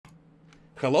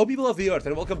Hello people of the earth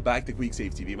and welcome back to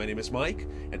QuickSaveTV. My name is Mike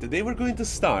and today we're going to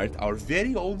start our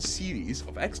very own series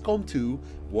of XCOM 2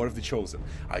 War of the Chosen.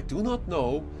 I do not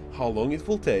know how long it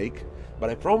will take, but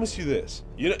I promise you this.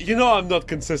 You know I'm not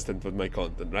consistent with my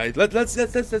content, right? Let's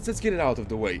get it out of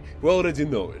the way. We already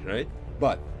know it, right?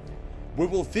 But we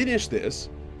will finish this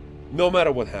no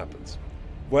matter what happens.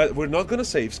 Well, we're not gonna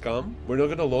save scum, we're not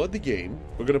gonna load the game,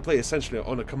 we're gonna play essentially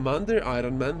on a Commander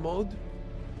Ironman mode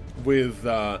with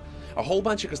a whole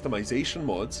bunch of customization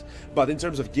mods, but in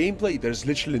terms of gameplay, there's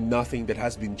literally nothing that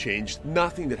has been changed,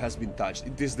 nothing that has been touched.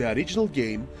 It is the original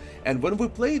game, and when we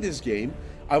play this game,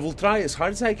 I will try as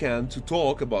hard as I can to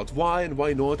talk about why and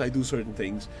why not I do certain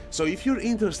things. So if you're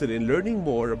interested in learning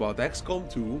more about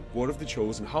XCOM 2, War of the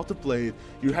Chosen, how to play it,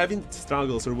 you're having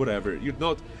struggles or whatever, you're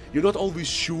not always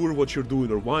sure what you're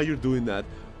doing or why you're doing that,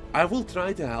 I will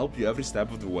try to help you every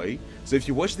step of the way. So if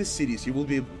you watch this series, you will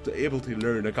be able to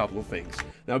learn a couple of things.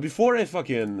 Now, before I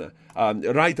fucking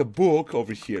write a book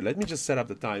over here, let me just set up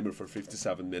the timer for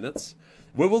 57 minutes.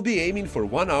 We will be aiming for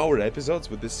 1-hour episodes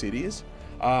with this series.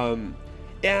 Yeah,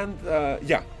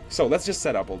 so let's just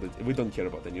set up all the... We don't care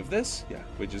about any of this. Yeah,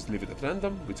 we just leave it at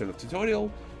random. We turn off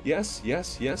tutorial. Yes,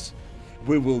 yes, yes.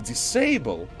 We will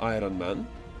disable Ironman,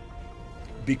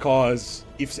 because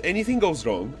if anything goes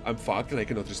wrong, I'm fucked and I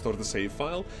cannot restore the save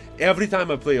file. Every time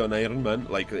I play on Ironman,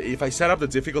 like if I set up the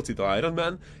difficulty to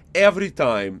Ironman, every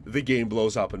time the game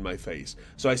blows up in my face.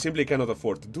 So I simply cannot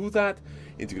afford to do that.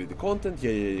 Integrate the content,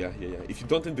 yeah. If you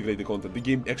don't integrate the content, the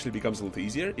game actually becomes a little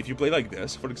easier. If you play like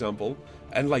this, for example,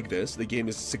 and like this, the game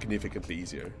is significantly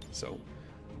easier. So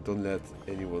don't let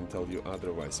anyone tell you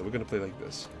otherwise. So we're gonna play like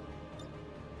this.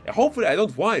 And hopefully I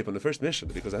don't wipe on the first mission,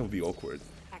 because that would be awkward.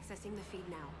 Accessing the feed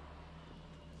now.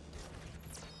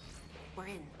 We're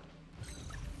in.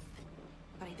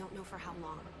 But I don't know for how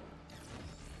long.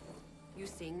 You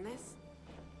seeing this?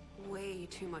 Way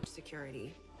too much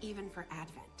security, even for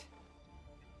Advent.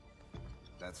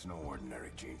 That's no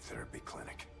ordinary gene therapy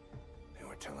clinic. They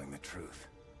were telling the truth.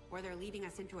 Or they're leading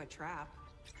us into a trap.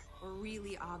 A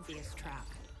really obvious trap.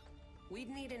 We'd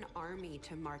need an army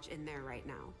to march in there right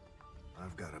now.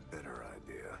 I've got a better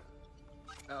idea.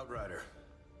 Outrider,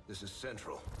 this is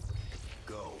Central.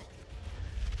 Go.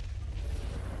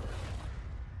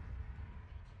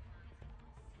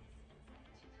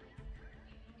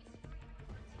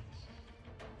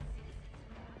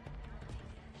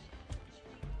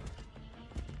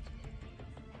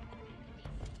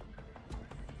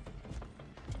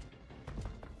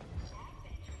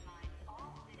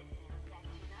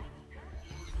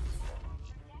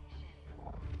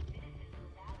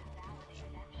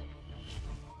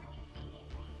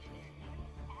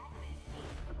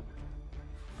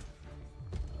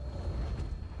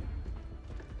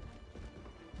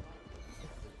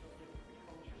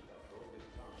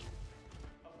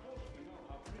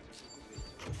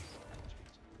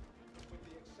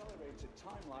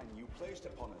 Timeline you placed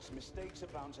upon us, mistakes are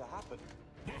bound to happen.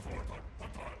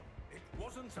 It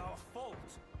wasn't our fault.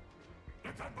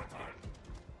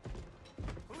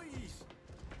 Please.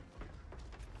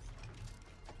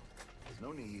 There's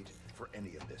no need for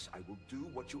any of this. I will do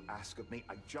what you ask of me.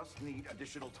 I just need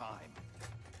additional time.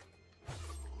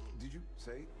 Did you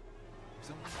say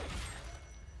something?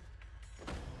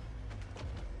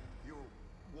 You're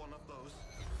one of those.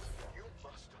 You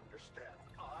must understand.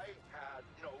 I had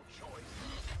no choice.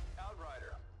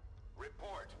 Outrider,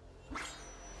 report.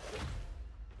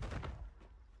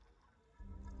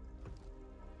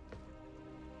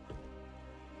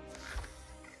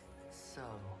 So,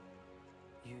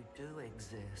 you do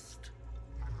exist.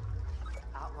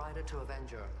 Outrider to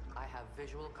Avenger, I have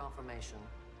visual confirmation.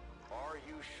 Are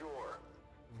you sure?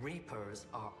 Reapers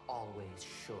are always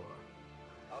sure.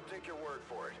 I'll take your word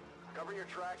for it. Cover your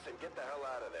tracks and get the hell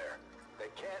out of there. They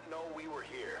can't know we were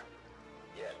here.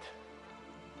 Yet.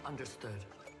 Understood.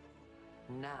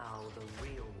 Now the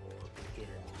real war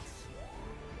begins.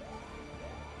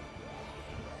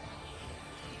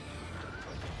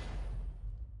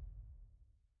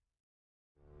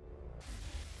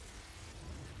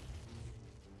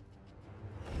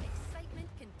 Excitement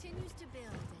continues to build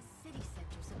as city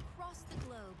centers across the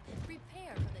globe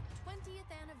prepare for the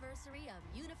 20th anniversary of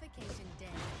Unification Day.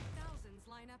 Thousands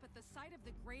line up at the site of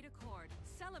the Great Accord,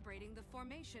 celebrating the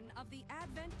formation of the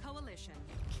Advent Coalition.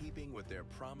 Keeping with their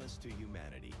promise to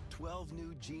humanity, 12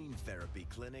 new gene therapy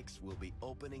clinics will be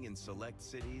opening in select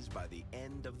cities by the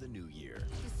end of the new year.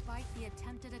 Despite the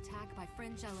attempted attack by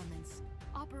fringe elements,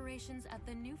 operations at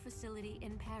the new facility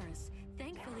in Paris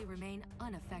thankfully remain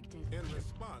unaffected. In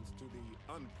response to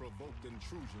the unprovoked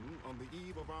intrusion on the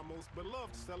eve of our most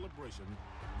beloved celebration,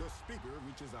 the speaker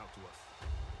reaches out to us.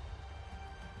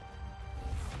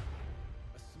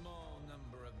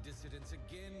 inhabitants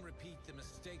again repeat the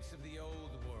mistakes of the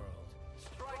old world.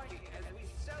 Striking as we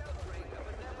celebrate a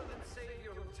benevolent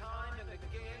savior who time and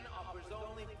again offers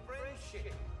only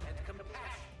friendship and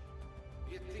compassion.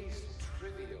 Yet these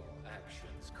trivial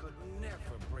actions could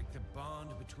never break the bond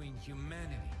between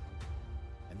humanity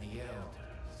and the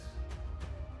Elders.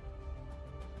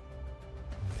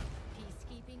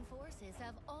 Peacekeeping forces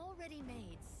have already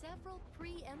made several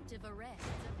preemptive arrests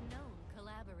of known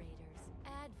collaborators.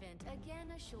 Advent again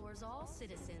assures all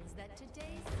citizens that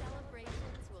today's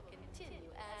celebrations will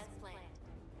continue as planned.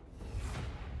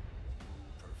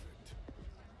 Perfect.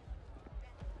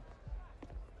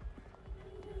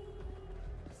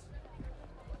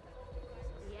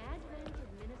 The Advent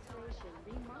administration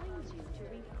reminds you to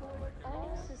report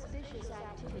all suspicious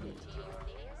activity to your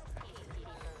nearest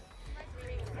peacekeeper.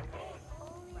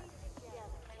 Only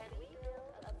together can we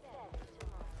build a better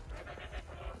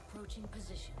tomorrow. Approaching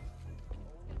position.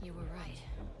 You were right.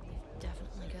 They've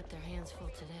definitely got their hands full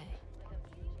today.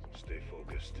 Stay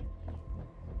focused.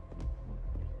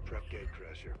 Prep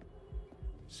Gatecrasher.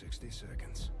 60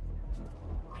 seconds.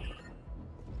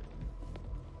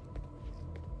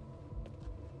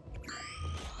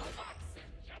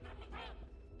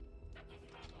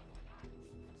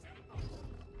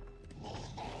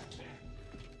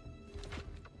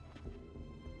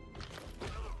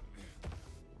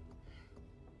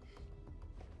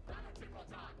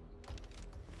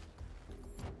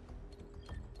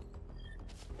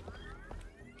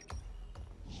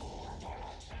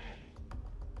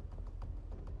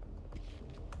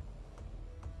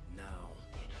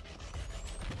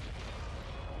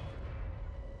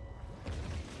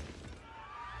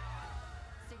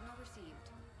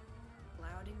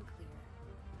 Loud and clear.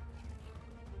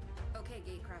 Okay,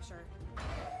 Gatecrasher.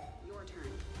 Your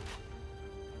turn.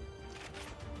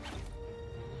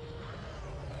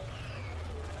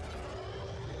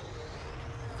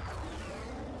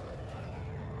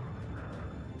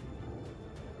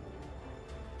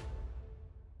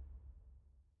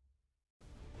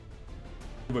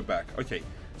 We're back. Okay,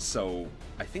 so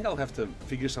I think I'll have to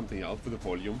figure something out for the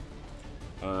volume.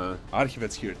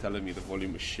 Archivet's here telling me the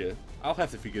volume is shit. I'll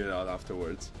have to figure it out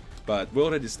afterwards. But we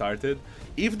already started.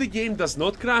 If the game does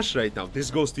not crash right now,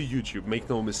 this goes to YouTube, make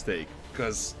no mistake.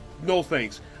 Because, no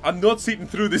thanks. I'm not sitting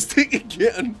through this thing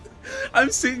again.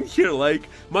 I'm sitting here like,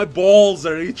 my balls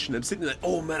are itching. I'm sitting like,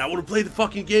 oh man, I want to play the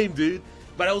fucking game, dude.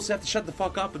 But I also have to shut the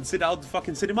fuck up and sit out the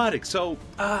fucking cinematic. So,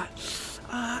 I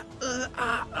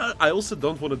also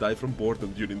don't want to die from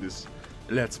boredom during this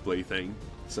Let's Play thing.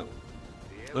 So,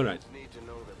 alright.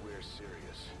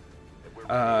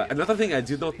 Another thing I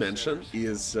did not mention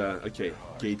is, okay,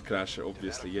 Gatecrasher,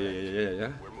 obviously,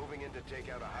 yeah.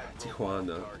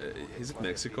 Tijuana, is it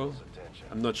Mexico?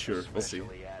 I'm not sure, we'll see.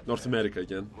 North America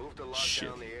again.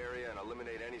 Shit.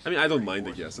 I mean, I don't mind,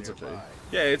 I guess, it's okay.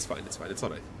 Yeah, it's fine, it's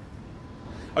alright.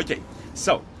 Okay,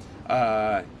 so,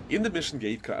 in the mission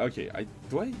Gatecrasher, okay,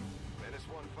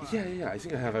 Yeah, I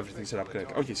think I have everything set up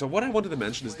correct. Okay, so what I wanted to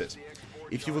mention is this.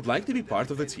 If you would like to be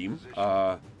part of the team,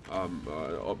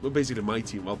 basically my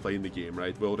team while playing the game,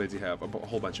 right? We already have a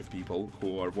whole bunch of people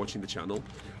who are watching the channel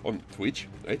on Twitch,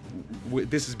 right?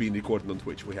 This is being recorded on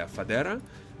Twitch. We have Fadera,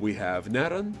 we have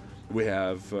Naran, we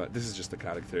have, this is just a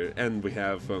character, and we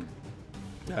have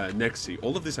Nexi.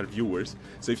 All of these are viewers,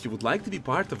 so if you would like to be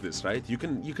part of this, right, you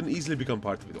can easily become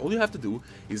part of it. All you have to do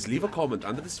is leave a comment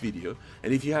under this video,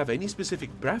 and if you have any specific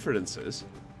preferences,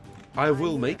 I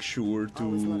will make sure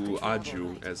to add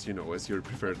you as, you know, as your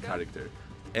preferred character.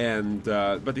 And,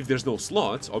 but if there's no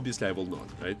slots, obviously I will not,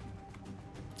 right?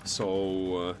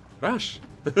 So, rush!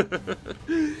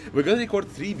 We're gonna record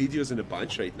 3 videos in a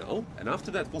bunch right now, and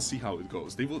after that we'll see how it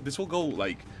goes. This will go,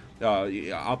 like,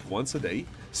 up once a day,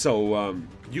 so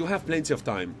you have plenty of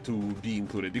time to be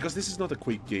included, because this is not a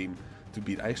quick game to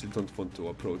beat. I actually don't want to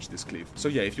approach this cliff. So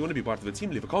yeah, if you want to be part of the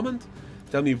team, leave a comment,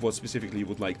 tell me what specifically you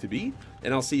would like to be,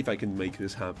 and I'll see if I can make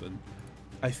this happen.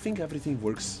 I think everything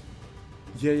works.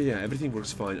 Yeah, everything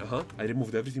works fine. I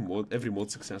removed every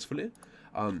mod successfully,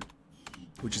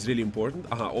 which is really important.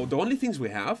 Oh, the only things we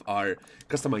have are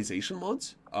customization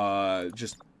mods,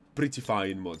 just pretty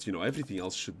fine mods, you know. Everything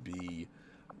else should be,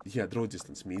 yeah, draw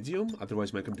distance medium,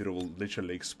 otherwise my computer will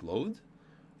literally explode.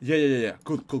 Yeah.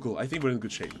 Cool. I think we're in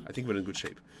good shape.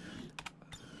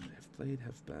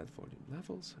 Have bad volume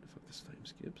levels. How the fuck does frame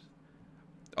skips?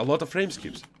 A lot of frame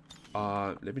skips.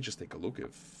 Let me just take a look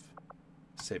if...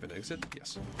 Save and exit?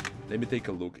 Yes. Let me take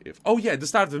a look if... Oh yeah, the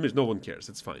start of the mission, no one cares,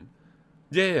 it's fine.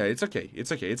 Yeah, it's okay,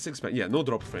 yeah, no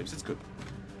drop frames, it's good.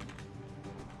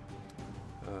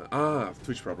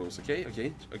 Twitch problems, okay.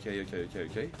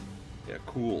 Yeah,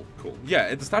 cool, cool. Yeah,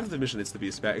 at the start of the mission it's to be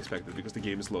expected because the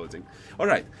game is loading.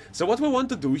 Alright, so what we want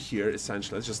to do here,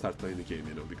 essentially, let's just start playing the game,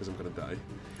 you know, because I'm gonna die.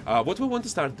 What we want to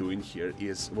start doing here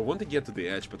is, we want to get to the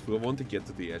edge, but we want to get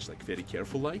to the edge, like, very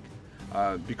careful-like.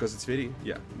 Because it's very,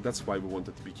 yeah, that's why we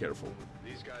wanted to be careful.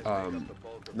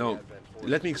 Now,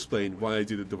 let me explain why I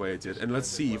did it the way I did, and let's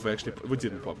see if we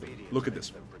didn't pop them. Look at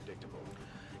this.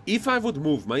 If I would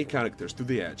move my characters to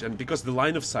the edge, and because the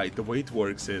line of sight, the way it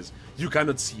works is, you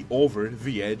cannot see over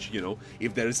the edge, you know,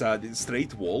 if there's a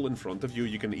straight wall in front of you,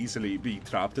 you can easily be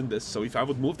trapped in this, so if I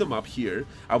would move them up here,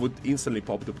 I would instantly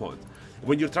pop the point.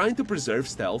 When you're trying to preserve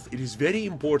stealth, it is very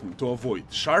important to avoid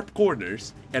sharp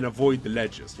corners and avoid the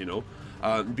ledges, you know.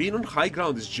 Being on high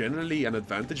ground is generally an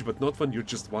advantage, but not when you're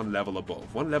just one level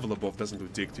above. One level above doesn't do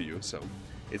dick to you, so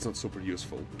it's not super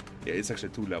useful. Yeah, it's actually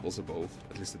 2 levels above,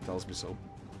 at least it tells me so.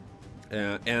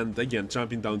 And again,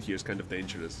 jumping down here is kind of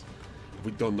dangerous.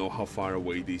 We don't know how far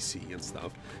away they see and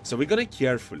stuff. So we're gonna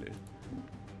carefully,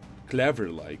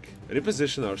 clever-like,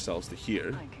 reposition ourselves to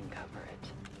here.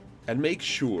 And make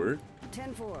sure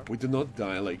we do not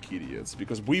die like idiots,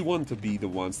 because we want to be the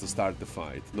ones to start the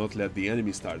fight, not let the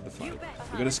enemy start the fight.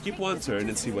 We're gonna skip one turn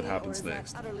and see what happens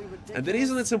next. And the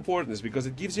reason it's important is because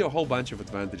it gives you a whole bunch of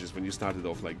advantages when you start it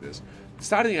off like this.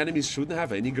 Starting enemies shouldn't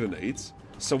have any grenades,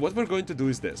 so what we're going to do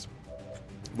is this.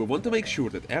 We want to make sure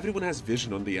that everyone has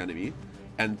vision on the enemy,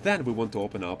 and then we want to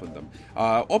open up on them.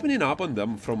 Opening up on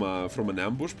them from an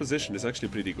ambush position is actually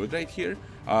pretty good right here.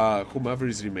 Whomever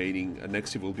is remaining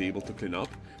next to you will be able to clean up.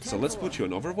 So let's put you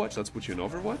on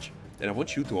Overwatch, and I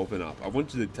want you to open up. I want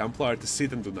the Templar to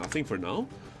sit and do nothing for now.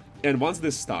 And once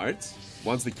this starts,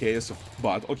 once the chaos of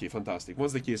battle... Okay, fantastic.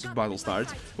 Once the chaos of battle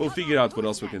starts, we'll figure out what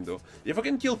else we can do. If I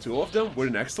can kill 2 of them, we're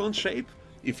in excellent shape.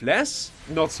 If less,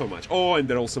 not so much. Oh, and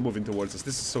they're also moving towards us.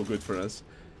 This is so good for us.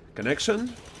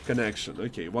 Connection, connection.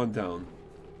 Okay, 1 down,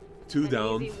 2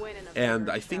 down, and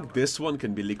I think this one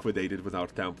can be liquidated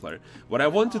without Templar. What I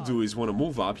want to do is want to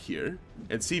move up here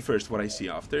and see first what I see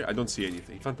after. I don't see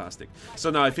anything. Fantastic. So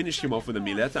now I finish him off with a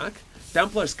melee attack.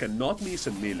 Templars cannot miss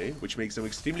in melee, which makes them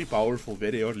extremely powerful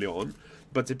very early on.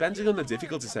 But depending on the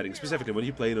difficulty setting, specifically when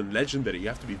you play it on Legendary, you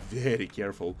have to be very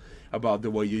careful about the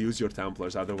way you use your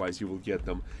Templars, otherwise you will get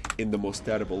them in the most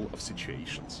terrible of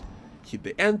situations. Hit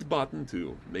the end button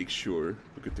to make sure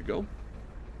we're good to go.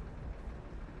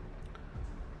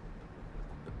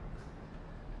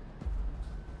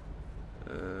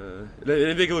 Let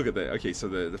me take a look at that. Okay, so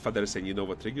the father is saying, you know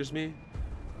what triggers me?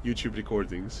 YouTube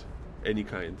recordings. Any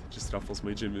kind. Just ruffles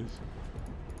my jimmies.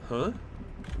 Huh?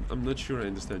 I'm not sure I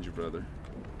understand you, brother.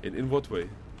 In what way?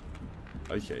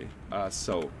 Okay,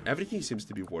 so everything seems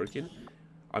to be working.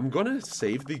 I'm gonna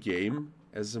save the game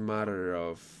as a matter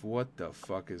of... What the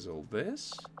fuck is all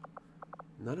this?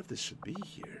 None of this should be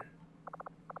here.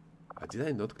 Did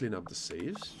I not clean up the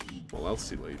saves? Well, I'll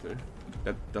see later.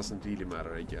 That doesn't really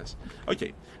matter, I guess.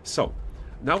 Okay, so...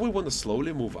 Now we want to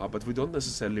slowly move up, but we don't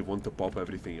necessarily want to pop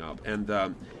everything up. And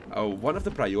one of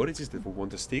the priorities that we want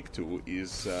to stick to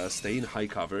is stay in high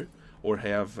cover or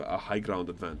have a high ground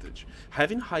advantage.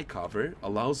 Having high cover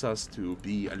allows us to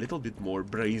be a little bit more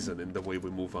brazen in the way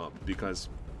we move up, because,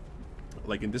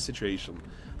 like in this situation,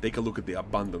 take a look at the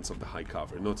abundance of the high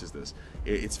cover. Notice this.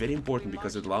 It's very important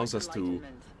because it allows us to...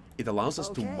 It allows us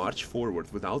to march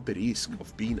forward without the risk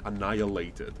of being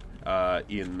annihilated like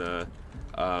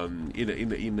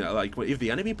if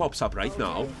the enemy pops up right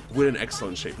now, we're in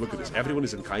excellent shape. Look at this, everyone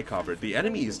is in high cover. The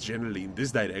enemy is generally in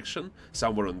this direction,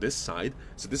 somewhere on this side,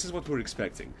 so this is what we're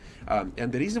expecting.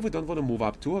 And the reason we don't want to move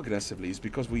up too aggressively is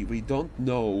because we don't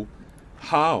know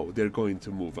how they're going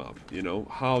to move up, you know,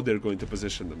 how they're going to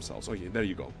position themselves. Okay, there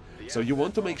you go. So you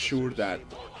want to make sure that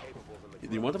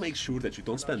you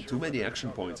don't spend too many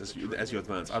action points as you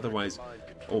advance. Otherwise,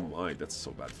 oh my, that's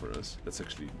so bad for us. That's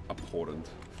actually abhorrent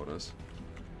for us.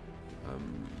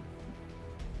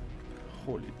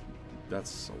 Holy,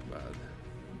 that's so bad.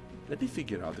 Let me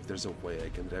figure out if there's a way I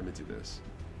can remedy this.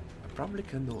 I probably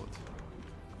cannot.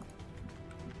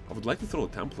 I would like to throw a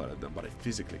Templar at them, but I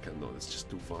physically cannot. It's just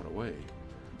too far away.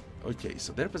 Okay,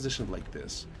 so they're positioned like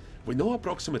this. We know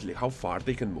approximately how far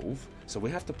they can move, so we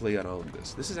have to play around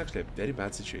this. This is actually a very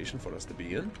bad situation for us to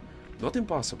be in. Not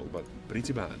impossible, but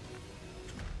pretty bad.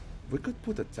 We could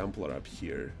put a Templar up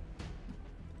here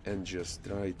and just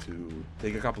try to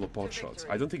take a couple of pot shots.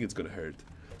 I don't think it's gonna hurt.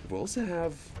 We also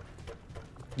have...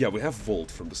 Yeah, we have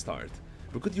Volt from the start.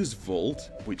 We could use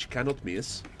Volt, which cannot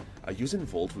miss. Using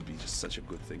Volt would be just such a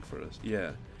good thing for us.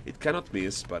 Yeah, it cannot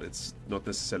miss, but it's not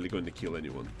necessarily going to kill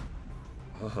anyone.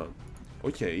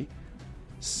 Okay,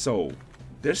 so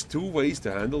There's two ways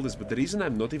to handle this, but the reason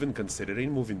I'm not even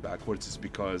considering moving backwards is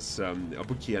because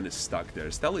Abukian is stuck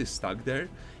there. Stella is stuck there,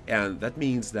 and that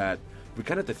means that we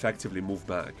cannot effectively move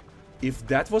back. If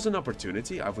that was an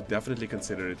opportunity, I would definitely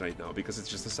consider it right now, because it's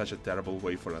just such a terrible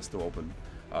way for us to open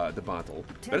the battle.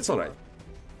 But it's alright.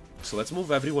 So let's move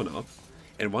everyone up,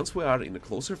 and once we are in a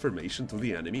closer formation to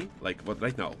the enemy, like what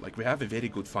right now, like we have a very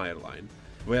good fire line.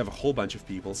 We have a whole bunch of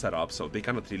people set up, so they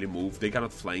cannot really move, they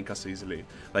cannot flank us easily.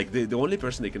 Like, the only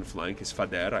person they can flank is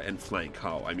Fadera, and flank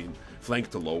how? I mean,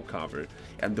 flank to low cover.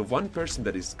 And the one person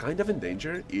that is kind of in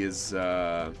danger is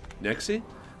Nexi,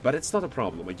 but it's not a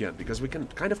problem, again, because we can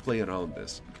kind of play around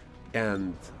this.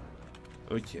 And,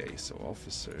 okay, so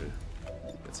officer,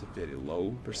 that's a very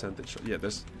low percentage. Yeah,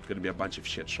 there's gonna be a bunch of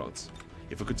shit shots.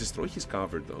 If we could destroy his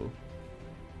cover, though.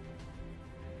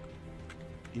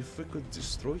 If we could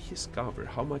destroy his cover,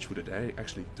 how much would it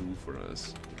actually do for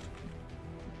us?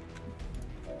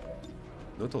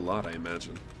 Not a lot, I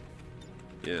imagine.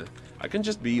 Yeah, I can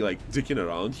just be like dicking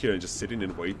around here and just sitting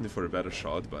and waiting for a better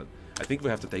shot, but I think we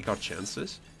have to take our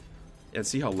chances and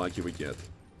see how lucky we get.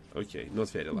 Okay, not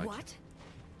very lucky. What?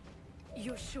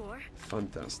 You're sure?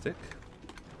 Fantastic.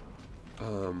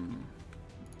 I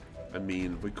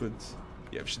mean, we could...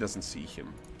 Yeah, if she doesn't see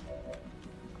him.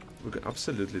 We could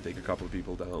absolutely take a couple of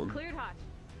people down. Cleared hot.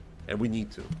 And we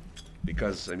need to.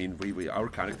 Because, I mean, our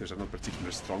characters are not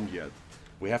particularly strong yet.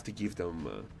 We have to give them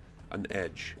an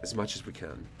edge as much as we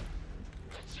can.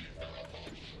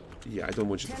 Yeah, I don't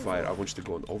want you to fire. I want you to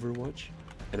go on Overwatch.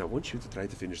 And I want you to try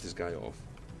to finish this guy off.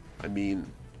 I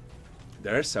mean,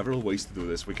 there are several ways to do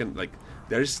this. We can, like,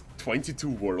 there's 22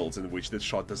 worlds in which this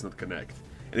shot does not connect.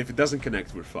 And if it doesn't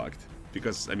connect, we're fucked.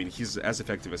 Because, I mean, he's as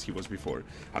effective as he was before.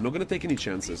 I'm not gonna take any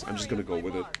chances. I'm just gonna go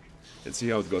with it and see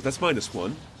how it goes. That's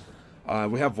 -1.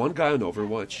 We have one guy on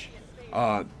Overwatch.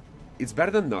 It's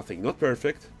better than nothing. Not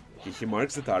perfect. He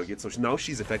marks the target, so now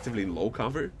she's effectively in low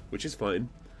cover, which is fine.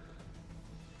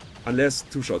 Unless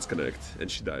 2 shots connect and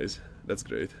she dies. That's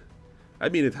great. I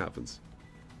mean, it happens.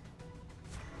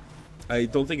 I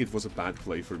don't think it was a bad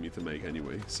play for me to make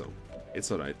anyway, so it's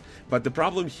alright. But the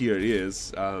problem here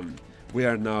is... we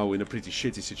are now in a pretty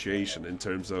shitty situation in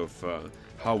terms of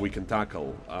how we can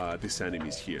tackle these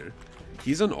enemies here.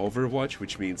 He's on Overwatch,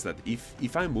 which means that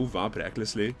if I move up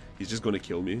recklessly, he's just gonna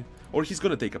kill me. Or he's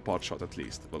gonna take a pot shot at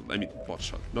least. Well, I mean, pot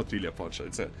shot, not really a pot shot.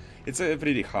 It's a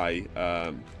pretty high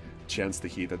chance to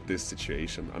hit at this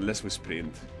situation, unless we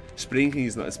sprint. Sprinting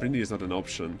is not an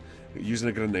option. Using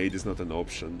a grenade is not an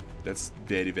option. That's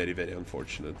very, very, very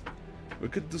unfortunate. We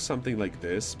could do something like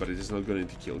this, but it is not going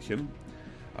to kill him.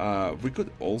 We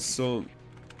could also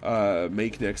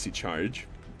make Nexi charge,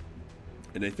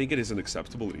 and I think it is an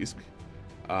acceptable risk.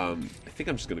 I think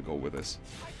I'm just gonna go with this.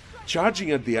 Charging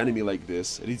at the enemy like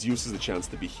this reduces the chance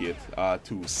to be hit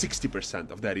to 60%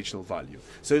 of the original value.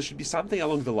 So it should be something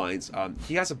along the lines,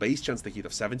 he has a base chance to hit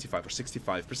of 75 or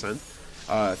 65%,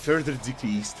 further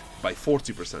decreased by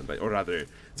 40%, or rather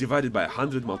divided by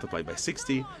 100 multiplied by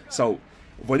 60. So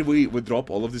when we drop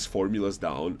all of these formulas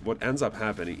down, what ends up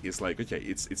happening is like, okay,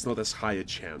 it's not as high a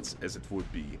chance as it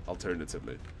would be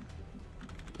alternatively.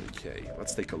 Okay,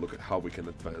 let's take a look at how we can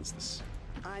advance this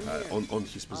on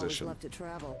his position.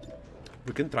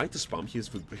 We can try to spam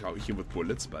him with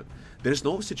bullets, but there's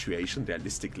no situation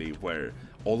realistically where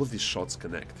all of these shots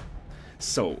connect.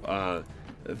 So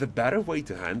the better way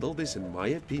to handle this, in my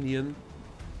opinion,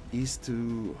 is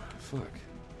to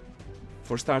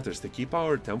for starters, to keep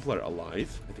our Templar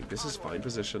alive. I think this is fine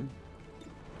position.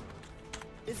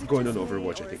 Going on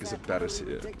Overwatch, I think, is a better...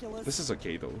 this is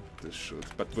okay, though, to shoot.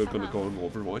 But we're gonna go on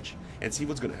Overwatch and see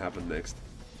what's gonna happen next.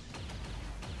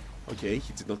 Okay,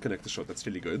 he did not connect the shot. That's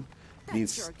really good.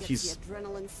 Means he's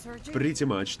pretty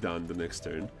much done the next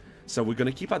turn. So we're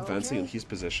gonna keep advancing in his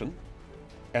position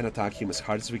and attack him as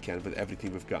hard as we can with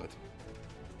everything we've got.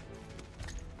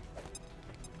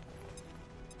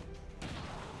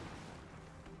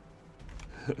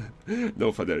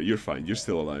 No, Fadera, you're fine. You're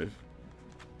still alive.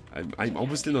 I'm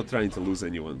obviously not trying to lose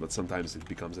anyone, but sometimes it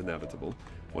becomes inevitable.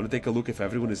 Want to take a look if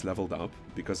everyone is leveled up,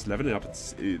 because leveling up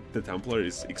the Templar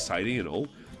is exciting and all,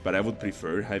 but I would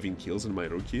prefer having kills on my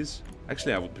rookies.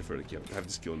 Actually, I would prefer to have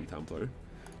this kill on the Templar.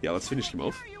 Yeah, let's finish him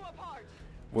off.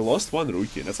 We lost one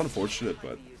rookie, and that's unfortunate,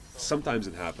 but sometimes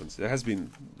it happens. It has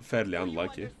been fairly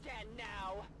unlucky.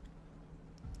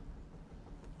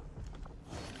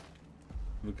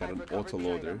 We got an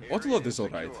autoloader. Autoloader is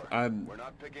alright.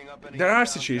 There are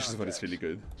situations where it's really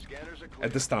good.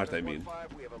 At the start, I mean.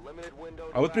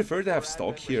 I would prefer to have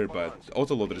stock here, but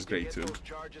autoloader is great too.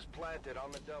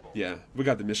 Yeah, we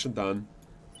got the mission done.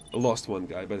 I lost one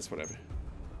guy, but it's whatever.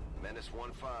 Menace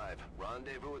 1-5,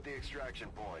 rendezvous at the extraction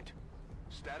point.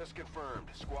 Status confirmed.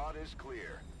 Squad is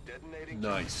clear. Detonating.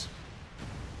 Nice.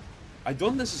 I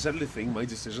don't necessarily think my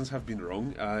decisions have been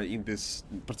wrong in this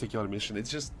particular mission.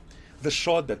 It's just the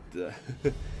shot that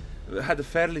had a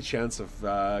fairly chance of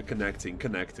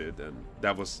connected, and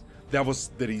that was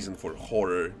the reason for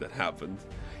horror that happened.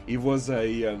 It was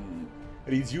a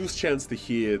reduced chance to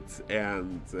hit,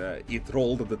 and it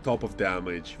rolled at the top of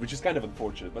damage, which is kind of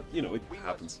unfortunate, but you know, it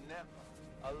happens.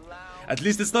 At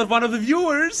least it's not one of the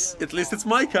viewers. At least it's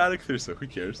my character, so who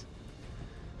cares?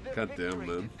 God damn,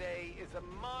 man. Today is a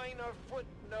minor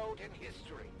footnote in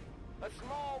history. A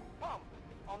small bump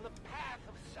on the path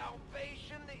of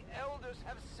salvation the elders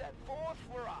have set forth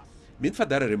for us.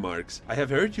 Minfadera remarks, I have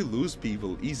heard you lose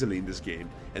people easily in this game,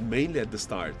 and mainly at the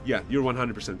start. Yeah, you're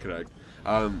 100% correct.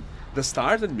 The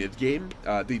start and mid-game,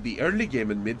 the early game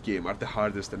and mid-game are the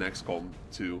hardest in XCOM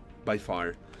 2, by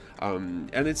far. And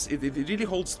it really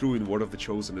holds true in War of the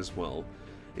Chosen as well.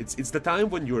 It's the time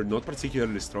when you're not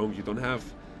particularly strong, you don't have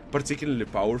particularly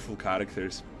powerful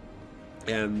characters,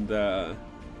 and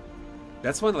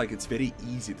that's when like it's very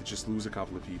easy to just lose a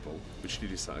couple of people, which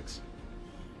really sucks.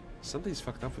 Something's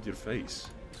fucked up with your face.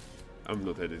 I'm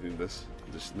not editing this.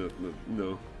 Just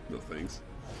no thanks.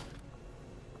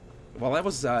 While I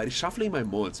was reshuffling my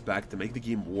mods back to make the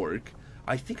game work,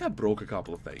 I think I broke a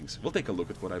couple of things. We'll take a look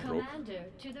at what I broke. Commander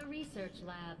to the research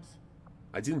labs.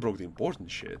 I didn't broke the important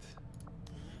shit.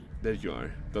 There you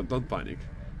are. Don't panic.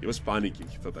 He was panicking.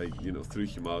 He thought I, you know, threw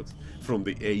him out from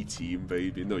the A team,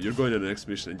 baby. No, you're going on the next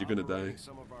mission and you're gonna die.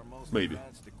 Maybe.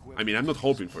 I mean, I'm not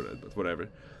hoping for that, but whatever.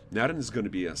 Naren is gonna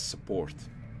be a support.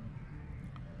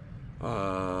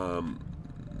 Let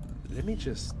me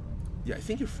just... Yeah, I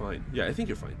think you're fine. Yeah, I think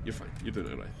you're fine. You're fine. You're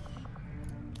doing alright.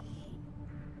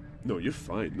 No, you're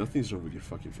fine. Nothing's wrong with your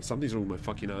fucking face. Something's wrong with my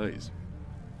fucking eyes.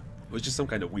 It was just some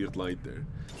kind of weird light there.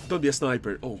 Don't be a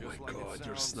sniper. Oh my god,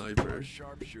 you're a sniper.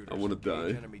 I wanna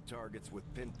die.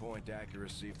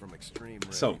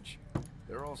 So,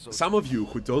 some of you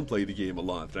who don't play the game a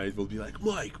lot, right, will be like,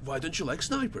 Mike, why don't you like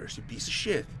snipers, you piece of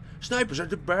shit? Snipers are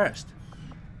the best.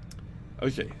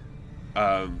 Okay.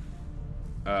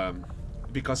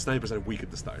 Because snipers are weak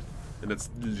at the start. And that's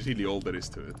really all there is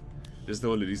to it. That's the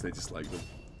only reason I dislike them.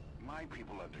 My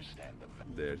people understand them.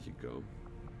 There you go.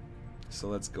 So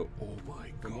let's go. Oh my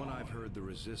god. From what I've heard, the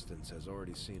Resistance has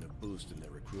already seen a boost in their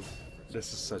recruitment efforts.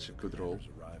 This is such a good role.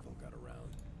 Arrival got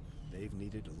around. They've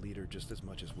needed a leader just as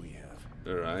much as we have.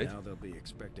 Alright. Now they'll be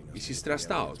expecting us. Is he stressed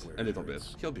out? A little bit.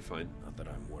 He'll be fine. Not that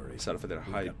I'm worried. Sort of their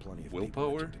high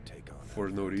willpower for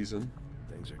no reason.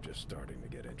 Things are just starting to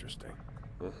get interesting.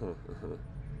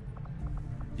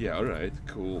 Yeah, alright,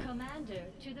 cool. Commander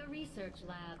to the research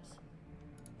labs.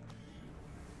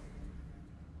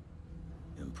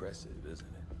 Impressive, isn't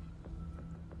it?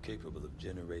 Capable of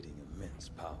generating immense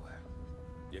power,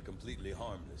 yet completely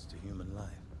harmless to human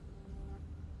life.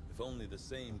 If only the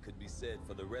same could be said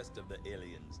for the rest of the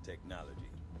aliens'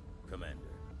 technology.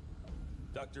 Commander.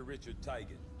 Dr. Richard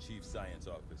Teigen, Chief Science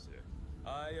Officer.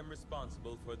 I am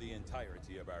responsible for the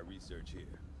entirety of our research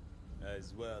here,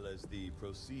 as well as the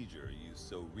procedure you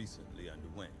so recently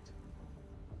underwent.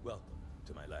 Welcome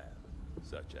to my lab,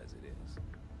 such as it is.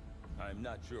 I'm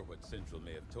not sure what Central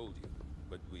may have told you,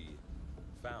 but we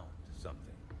found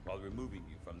something while removing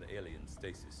you from the alien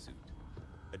stasis suit.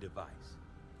 A device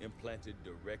implanted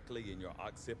directly in your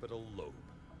occipital lobe.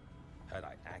 Had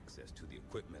I access to the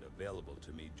equipment available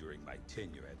to me during my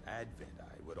tenure at Advent,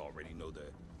 I would already know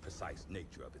the precise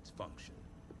nature of its function.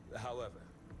 However,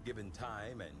 given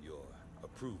time and your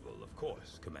approval, of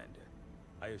course, Commander,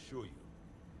 I assure you,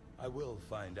 I will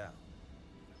find out.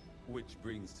 Which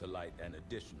brings to light an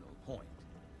additional point.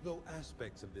 Though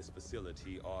aspects of this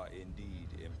facility are indeed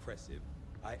impressive,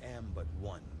 I am but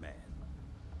one man.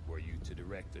 Were you to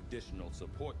direct additional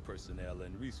support personnel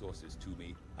and resources to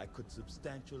me, I could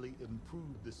substantially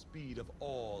improve the speed of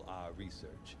all our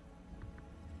research.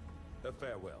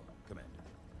 Farewell, Commander.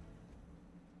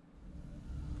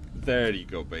 There you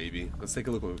go, baby. Let's take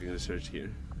a look what we can research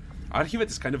here. Archivet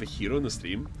is kind of a hero in the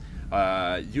stream.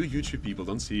 You YouTube people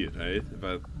don't see it, right?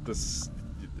 But this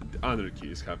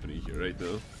anarchy is happening here right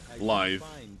now. Live.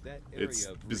 It's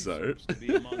bizarre.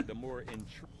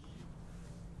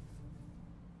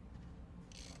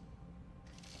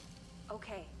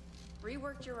 Okay.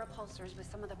 Reworked your repulsors with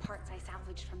some of the parts I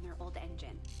salvaged from their old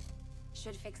engine.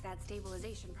 Should fix that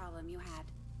stabilization problem you had.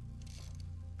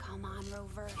 Come on,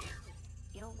 Rover.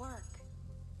 It'll work.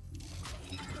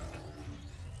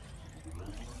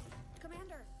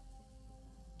 Commander!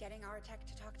 Getting our tech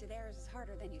to talk to theirs is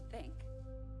harder than you'd think.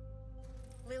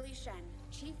 Lily Shen,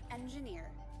 Chief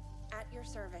Engineer, at your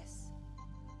service.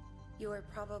 You were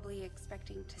probably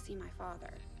expecting to see my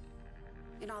father.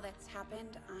 in all that's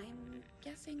happened, I'm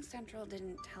guessing Central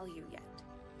didn't tell you yet.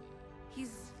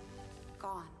 He's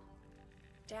gone.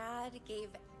 Dad gave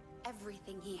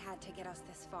everything he had to get us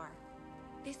this far.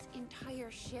 This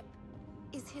entire ship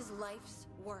is his life's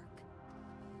work.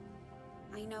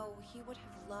 I know he would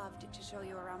have loved to show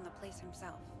you around the place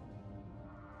himself.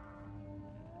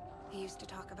 He used to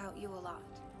talk about you a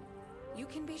lot. You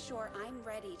can be sure I'm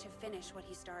ready to finish what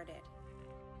he started.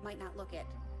 Might not look it,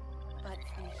 but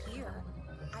from here,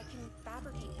 I can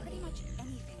fabricate pretty much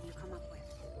anything you come up with.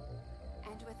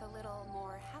 And with a little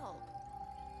more help,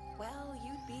 well,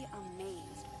 you'd be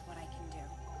amazed with what I can do.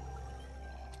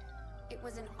 It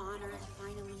was an honor to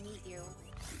finally meet you,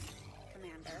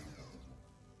 Commander.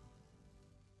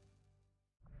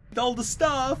 All the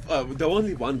stuff. The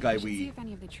only one guy we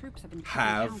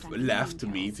have left to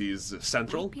meet is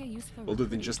Central. We'll do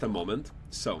it in just a moment.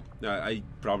 So I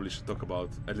probably should talk about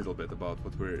a little bit about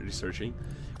what we're researching.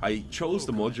 I chose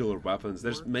the modular weapons.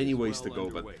 There's many ways to go,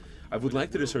 but I would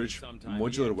like to research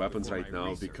modular weapons right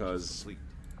now because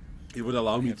it would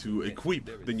allow me to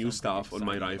equip the new stuff on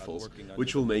my rifles,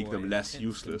 which will make them less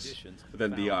useless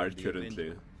than they are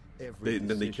currently.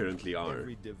 Than they currently are.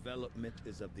 We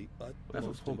have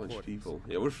a whole bunch of people.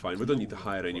 Yeah, we're fine. We don't need to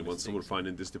hire anyone, so we're fine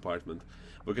in this department.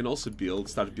 We can also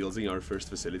start building our first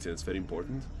facility, and it's very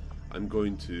important. I'm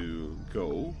going to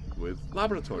go with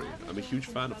laboratory. I'm a huge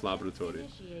fan of laboratory,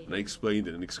 and I explained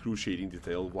in excruciating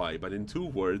detail why. But in 2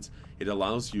 words, it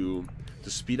allows you to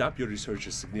speed up your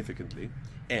researches significantly,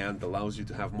 and allows you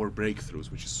to have more breakthroughs,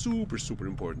 which is super, super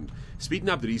important. Speeding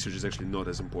up the research is actually not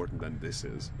as important than this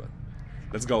is, but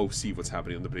let's go see what's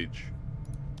happening on the bridge.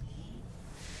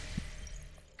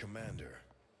 Commander,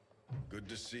 good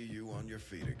to see you on your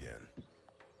feet again.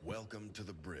 Welcome to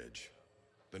the bridge,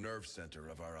 the nerve center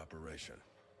of our operation.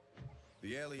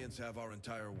 The aliens have our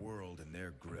entire world in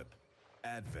their grip.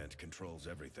 Advent controls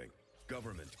everything.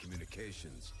 Government,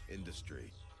 communications,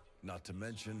 industry, not to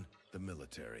mention the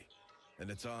military. And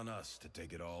it's on us to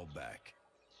take it all back.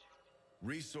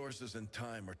 Resources and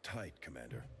time are tight,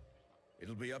 Commander.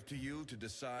 It'll be up to you to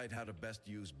decide how to best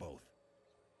use both.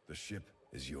 The ship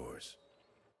is yours.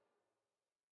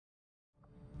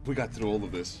 We got through all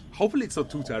of this. Hopefully it's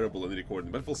not too terrible in the recording,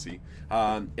 but we'll see.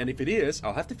 And if it is,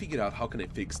 I'll have to figure out how can I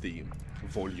fix the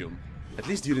volume, at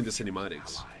least during the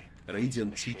cinematics.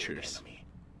 Radiant teachers.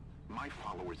 My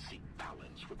followers seek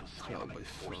balance with the cyclic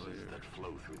forces that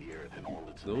flow through the earth and all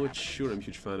its No, it's sure, I'm a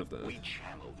huge fan of that. We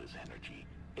channel this energy,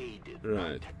 aided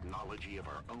right. by technology of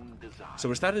our own design. So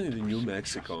we're starting in New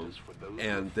Mexico,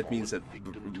 and that means that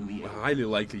highly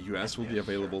likely US will be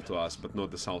available to us, but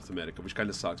not the South America, which kind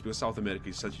of sucks, because South America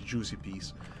is such a juicy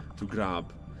piece to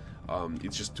grab.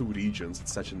 It's just 2 regions,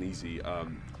 it's such an easy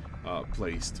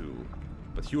place to...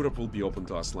 But Europe will be open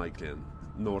to us likely, and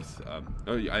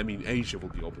Asia will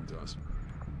be open to us.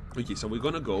 Okay, so we're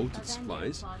gonna go to the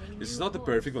supplies. This is not the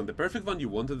perfect one. The perfect one you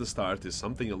wanted to start is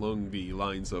something along the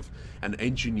lines of an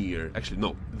engineer. Actually,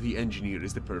 no, the engineer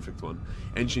is the perfect one.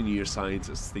 Engineer,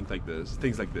 scientists, things like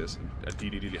this are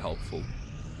really, really helpful.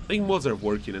 I think mods are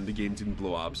working and the game didn't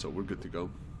blow up, so we're good to go.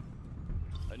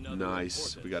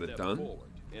 Nice, we got it done.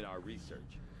 In our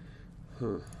research.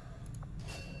 Huh.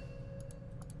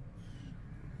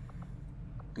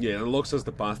 Yeah, it unlocks us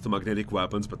the path to magnetic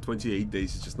weapons, but 28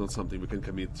 days is just not something we can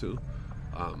commit to.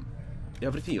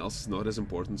 Everything else is not as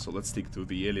important, so let's stick to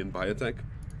the alien biotech.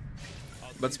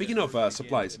 But speaking of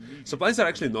supplies, supplies are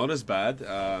actually not as bad,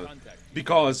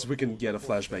 because we can get a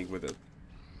flashbang with it.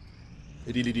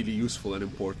 Really, really useful and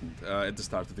important at the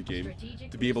start of the game,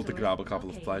 to be able to grab a couple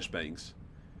of flashbangs.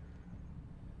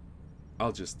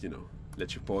 I'll just,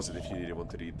 let you pause it if you really want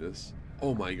to read this.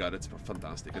 Oh my god, it's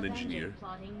fantastic, an engineer.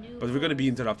 But we're gonna be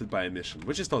interrupted by a mission,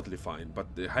 which is totally fine, but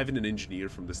having an engineer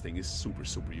from this thing is super,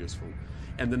 super useful.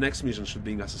 And the next mission should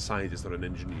bring us a scientist or an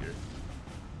engineer.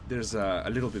 There's a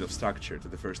little bit of structure to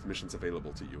the first missions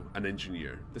available to you. An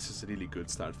engineer. This is a really good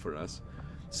start for us.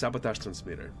 Sabotage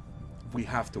transmitter. We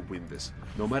have to win this.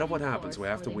 No matter what happens, we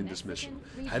have to win this mission.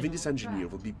 Having this engineer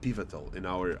will be pivotal in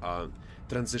our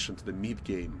transition to the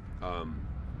mid-game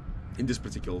in this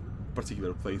particular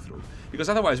playthrough, because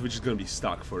otherwise we're just gonna be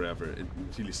stuck forever. It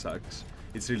really sucks.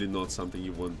 It's really not something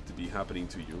you want to be happening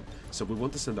to you. So we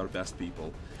want to send our best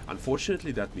people.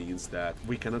 Unfortunately, that means that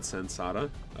we cannot send Sarah,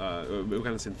 we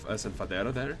cannot send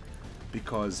Fadera there,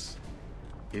 because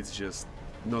it's just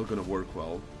not gonna work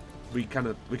well. We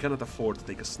cannot afford to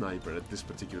take a sniper at this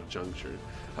particular juncture.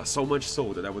 So much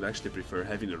so that I would actually prefer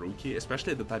having a rookie,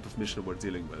 especially at the type of mission we're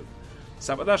dealing with.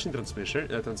 Sabotaging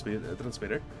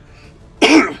transmitter.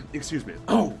 Excuse me.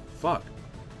 Oh, fuck.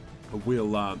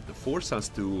 Will force us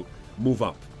to move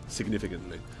up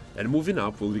significantly. And moving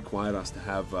up will require us to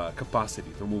have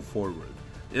capacity to move forward.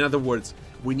 In other words,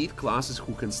 we need classes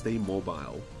who can stay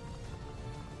mobile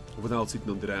without sitting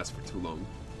on their ass for too long.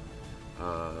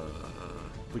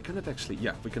 We cannot actually,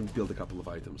 yeah, we can build a couple of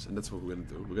items, and that's what we're gonna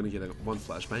do. We're gonna get one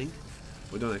flashbang.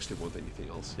 We don't actually want anything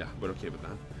else. Yeah, we're okay with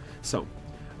that. So,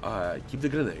 keep the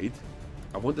grenade.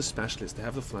 I want the specialist to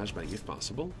have the flashbang if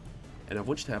possible, and I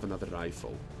want you to have another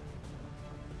rifle.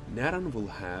 Naran will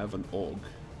have an AUG.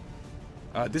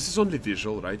 This is only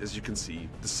visual, right? As you can see,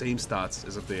 the same stats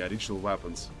as of the original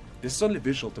weapons. This is only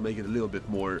visual to make it a little bit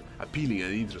more appealing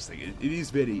and interesting. It is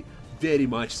very, very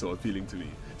much so appealing to me.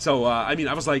 So, I mean,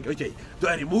 I was like, okay, do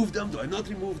I remove them? Do I not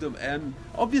remove them? And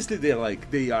obviously they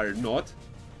are not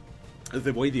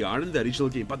the way they are in the original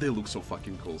game, but they look so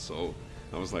fucking cool. So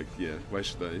I was like, yeah, why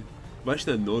should I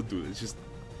not do it? It's just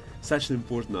such an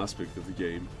important aspect of the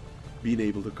game, being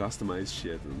able to customize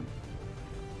shit. And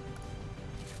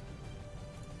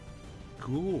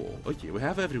cool. Okay, we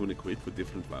have everyone equipped with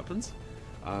different weapons.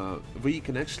 We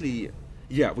can actually,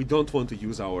 yeah, we don't want to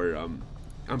use our,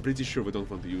 I'm pretty sure we don't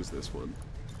want to use this one.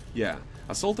 Yeah,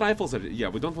 assault rifles are, yeah,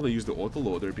 we don't want to use the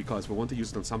autoloader because we want to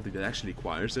use it on something that actually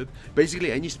requires it.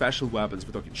 Basically, any special weapons,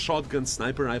 we're talking shotguns,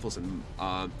 sniper rifles, and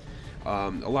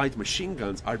light machine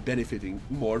guns are benefiting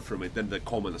more from it than the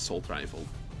common assault rifle.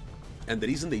 And the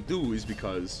reason they do is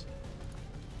because...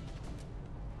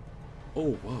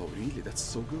 Oh, wow, really? That's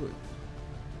so good.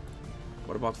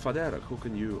 What about Fadera? Who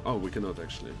can you... Oh, we cannot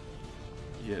actually.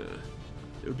 Yeah.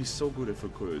 It would be so good if we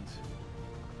could.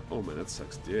 Oh man, that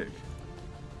sucks dick.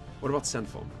 What about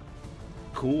Senfom?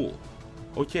 Cool.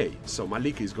 Okay, so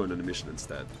Malika is going on a mission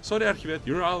instead. Sorry, Archivet,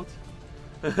 you're out.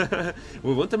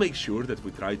 We want to make sure that we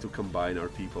try to combine our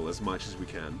people as much as we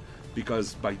can,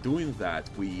 because by doing that,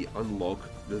 we unlock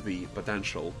the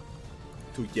potential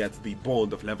to get the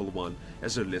bond of level 1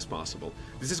 as early as possible.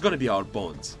 This is going to be our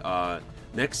bonds.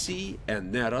 Nexi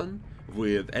and Neron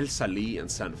with El Sali and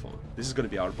Senfon. This is going to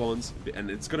be our bonds,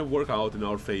 and it's going to work out in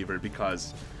our favor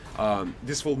because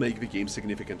this will make the game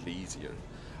significantly easier.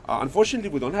 Unfortunately,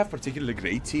 we don't have a particularly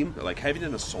great team. Like, having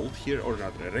an assault here, or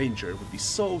rather a ranger, would be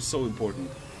so important,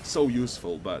 so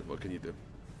useful, but what can you do?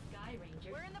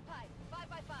 We're in the pipe.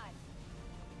 5x5.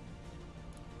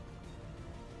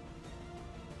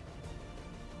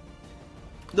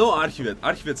 No,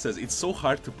 Archivet says it's so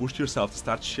hard to push yourself to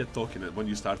start shit talking when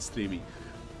you start streaming.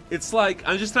 It's like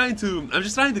I'm just trying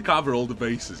to cover all the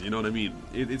bases, you know what I mean?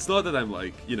 It's not that I'm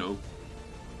like, you know,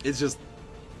 it's just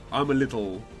I'm a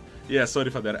little, yeah, sorry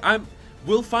for that.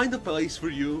 We'll find a place for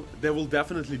you. There will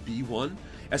definitely be one.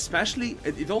 Especially,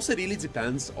 it also really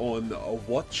depends on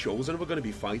what chosen we're going to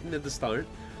be fighting at the start.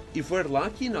 If we're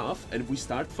lucky enough and we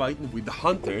start fighting with the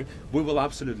hunter, we will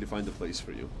absolutely find a place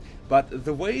for you. But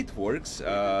the way it works,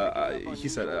 he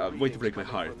said, way to break my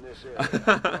heart.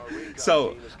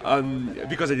 So,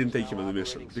 because I didn't take him on the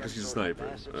mission, because he's a sniper,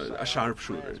 a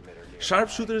sharpshooter.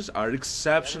 Sharpshooters are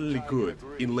exceptionally good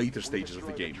in later stages of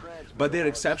the game, but they're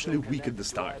exceptionally weak at the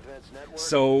start.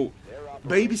 So,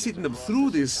 babysitting them through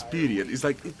this period is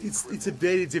like, it's a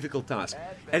very difficult task,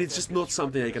 and it's just not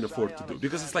something I can afford to do,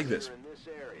 because it's like this.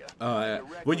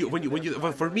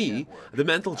 For me, the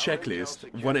mental checklist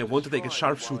when I want to take a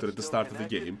sharpshooter at the start of the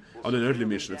game on an early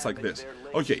mission, it's like this.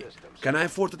 Okay, can I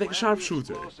afford to take a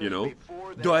sharpshooter? You know,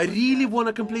 do I really want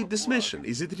to complete this mission?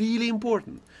 Is it really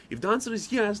important? If the answer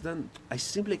is yes, then I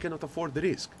simply cannot afford the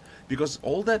risk, because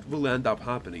all that will end up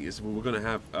happening is we're going to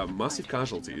have massive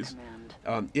casualties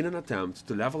in an attempt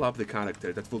to level up the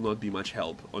character that will not be much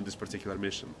help on this particular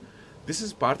mission. This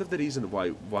is part of the reason why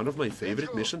one of my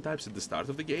favorite mission types at the start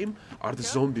of the game are the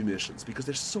zombie missions, because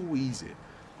they're so easy.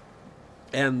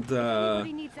 And, I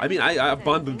mean, I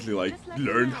abundantly, like,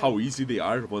 learned how easy they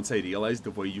are once I realized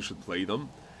the way you should play them.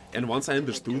 And once I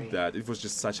understood that, it was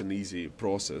just such an easy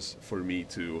process for me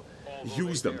to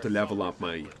use them to level up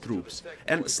my troops.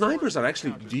 And snipers are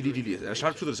actually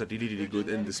sharpshooters are really good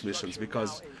in these missions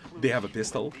because they have a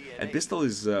pistol, and pistol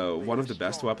is one of the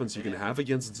best weapons you can have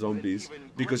against zombies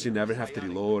because you never have to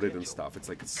reload it and stuff. It's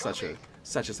like, it's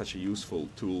such a useful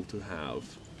tool to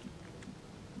have.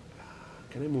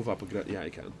 Can I move up a yeah, I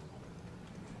can.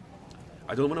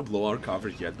 I don't want to blow our cover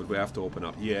yet, but we have to open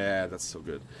up. Yeah, that's so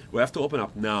good. We have to open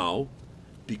up now,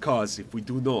 because if we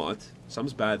do not,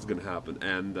 something bad's gonna happen,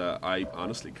 and I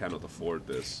honestly cannot afford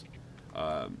this.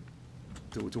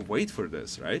 To wait for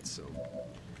this, right? So,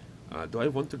 do I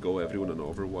want to go everyone on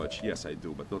Overwatch? Yes, I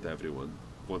do, but not everyone.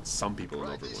 I want some people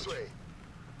on Overwatch.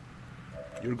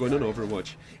 You're going on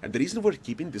Overwatch. And the reason we're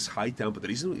keeping this high tempo, the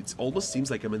reason it almost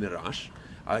seems like I'm in a rush,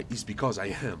 is because I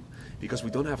am. Because we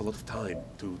don't have a lot of time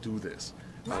to do this.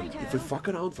 If we fuck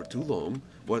around for too long,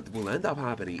 what will end up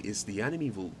happening is the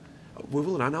enemy will... we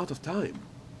will run out of time.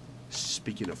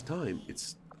 Speaking of time,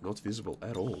 it's not visible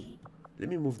at all. Let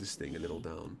me move this thing a little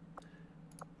down.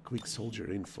 Quick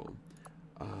soldier info.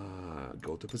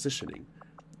 Go to positioning.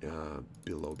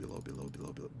 Below.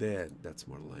 There, that's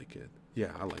more like it.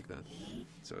 Yeah, I like that.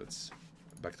 So it's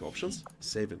back to options,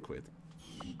 save and quit.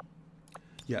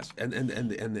 Yes, and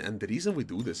the reason we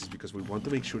do this is because we want to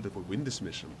make sure that we win this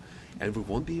mission, and we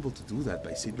won't be able to do that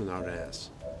by sitting on our ass.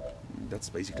 That's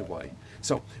basically why.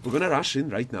 So we're gonna rush in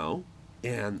right now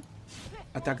and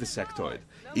attack the sectoid.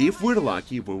 If we're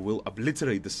lucky, we will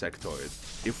obliterate the sectoid.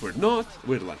 If we're not,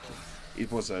 we're lucky.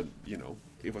 It was a, you know,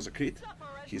 it was a crit.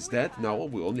 He's dead. Now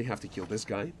we only have to kill this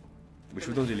guy, which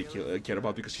we don't really care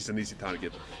about because he's an easy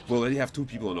target. We already have 2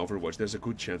 people on Overwatch. There's a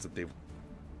good chance that they...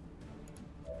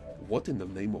 What in the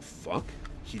name of fuck?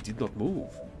 He did not move.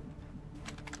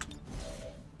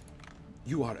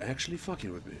 You are actually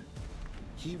fucking with me.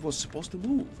 He was supposed to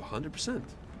move 100%.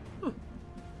 Huh.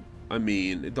 I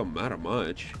mean, it don't matter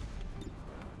much.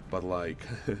 But like...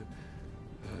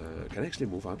 can I actually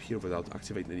move up here without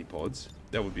activating any pods?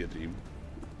 That would be a dream.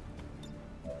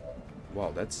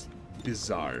 Wow, that's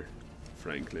bizarre,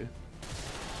 frankly.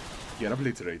 Get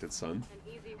obliterated, son.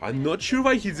 I'm not sure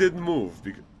why he didn't move,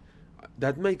 because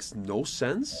that makes no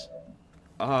sense.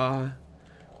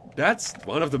 That's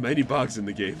one of the many bugs in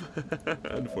the game,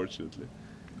 unfortunately.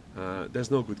 There's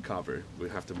no good cover. We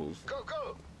have to move. Go,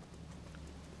 go!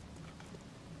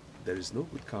 There is no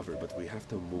good cover, but we have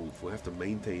to move. We have to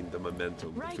maintain the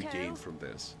momentum that we gain from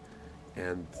this.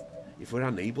 And if we're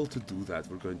unable to do that,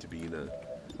 we're going to be in a...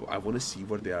 I want to see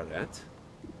where they are at.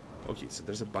 Okay, so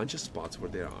there's a bunch of spots where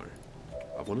they are.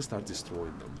 I want to start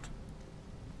destroying them.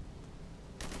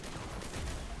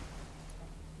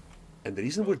 And the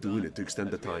reason we're doing it to extend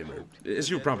the timer, as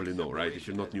you probably know, right, if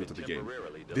you're not new to the game,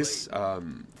 this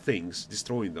things,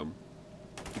 destroying them,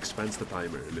 expands the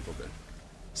timer a little bit.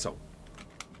 So,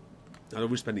 now that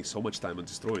we're spending so much time on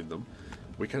destroying them,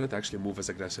 we cannot actually move as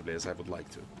aggressively as I would like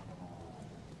to.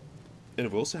 And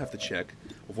we also have to check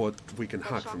what we can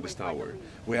hack from this tower.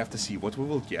 We have to see what we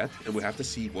will get, and we have to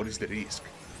see what is the risk.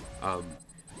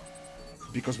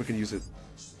 Because we can use it...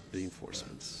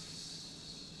 Reinforcements.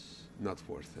 Not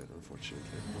worth it,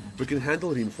 unfortunately. We can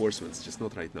handle reinforcements, just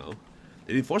not right now.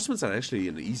 The reinforcements are actually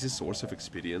an easy source of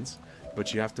experience,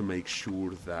 but you have to make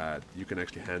sure that you can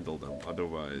actually handle them.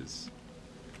 Otherwise,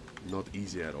 not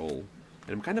easy at all.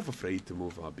 And I'm kind of afraid to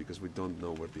move up because we don't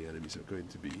know where the enemies are going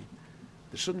to be.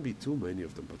 There shouldn't be too many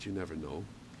of them, but you never know.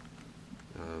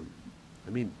 I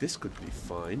mean, this could be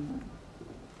fine.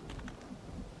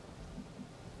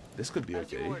 This could be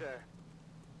okay.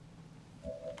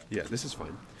 Yeah, this is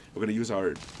fine. We're gonna use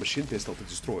our machine pistol to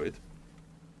destroy it.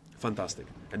 Fantastic.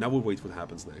 And now we'll wait what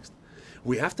happens next.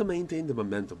 We have to maintain the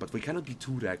momentum, but we cannot be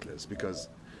too reckless, because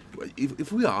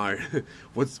if we are,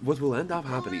 what will end up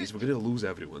happening is we're gonna lose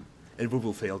everyone, and we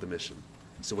will fail the mission.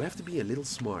 So we have to be a little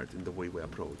smart in the way we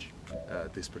approach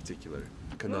this particular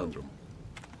conundrum.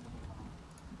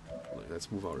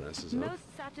 Let's move our asses up.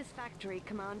 Most satisfactory,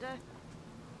 Commander.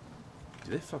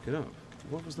 Did I fuck it up?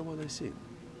 What was the one I seen?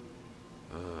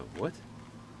 What?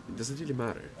 It doesn't really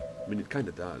matter. I mean, it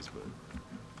kinda does, but...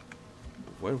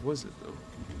 Where was it, though?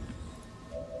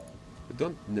 We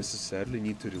don't necessarily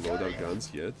need to reload our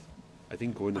guns yet. I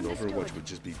think going on Overwatch would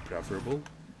just be preferable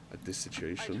at this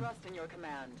situation. I trust in your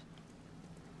command.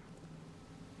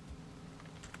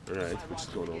 Alright, we're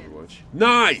just going Overwatch.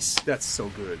 Nice! That's so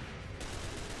good.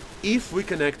 If we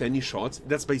connect any shots,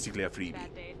 that's basically a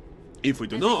freebie. If we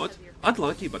do not,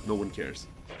 unlucky, but no one cares.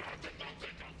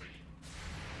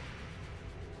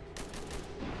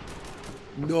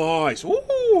 Nice!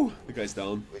 Woo! The guy's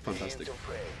down. Fantastic.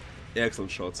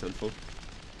 Excellent shot, Senfo.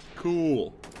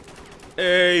 Cool.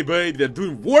 Hey, babe, they're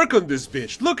doing work on this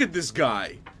bitch. Look at this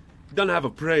guy. He doesn't have a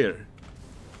prayer.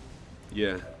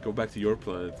 Yeah, go back to your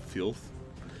planet, filth.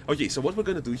 Okay, so what we're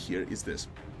gonna do here is this.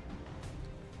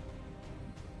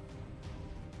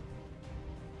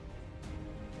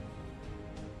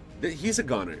 He's a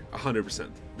gunner, 100%.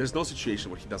 There's no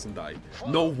situation where he doesn't die.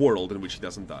 No world in which he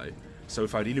doesn't die. So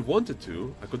if I really wanted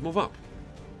to, I could move up.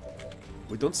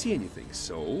 We don't see anything,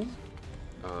 so...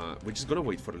 we're just gonna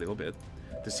wait for a little bit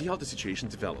to see how the situation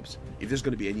develops. If there's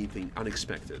gonna be anything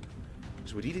unexpected.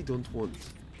 Because we really don't want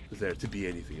there to be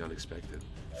anything unexpected,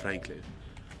 frankly.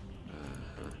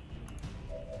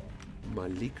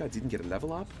 Malika didn't get a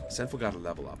level up. Senfo got a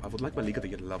level up. I would like Malika to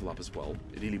get a level up as well.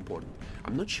 Really important.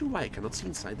 I'm not sure why I cannot see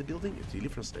inside the building. It really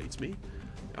frustrates me.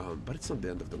 But it's not the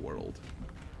end of the world.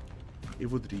 It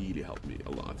would really help me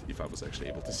a lot if I was actually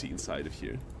able to see inside of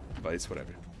here. But it's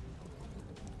whatever.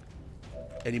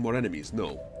 Any more enemies?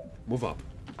 No. Move up.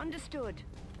 Understood.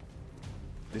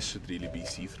 This should really be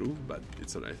see-through, but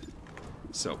it's alright.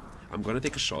 So, I'm gonna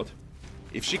take a shot.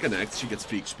 If she connects, she gets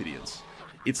free experience.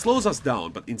 It slows us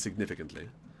down, but insignificantly.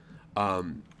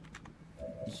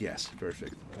 Yes,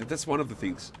 perfect. That's one of the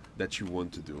things that you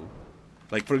want to do.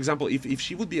 Like, for example, if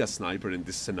she would be a sniper in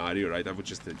this scenario, right, I would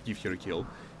just give her a kill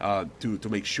to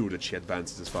make sure that she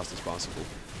advances as fast as possible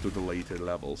to the later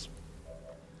levels.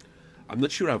 I'm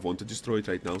not sure I want to destroy it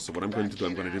right now, so what I'm going to do,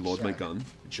 I'm going to reload my gun,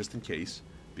 just in case,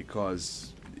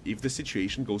 because if the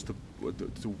situation goes to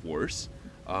worse,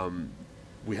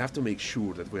 we have to make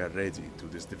sure that we are ready to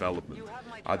this development.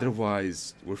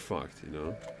 Otherwise, we're fucked, you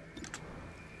know?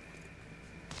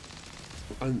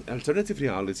 An alternative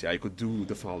reality, I could do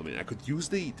the following. I could use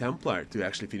the Templar to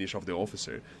actually finish off the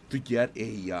officer to get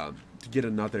a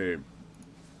another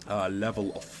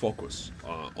level of focus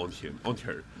on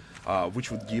her,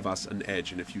 which would give us an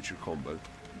edge in a future combat.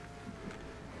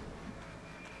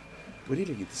 We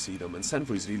really need to see them, and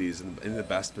Senfo is really in the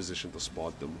best position to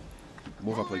spot them.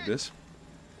 Move up like this.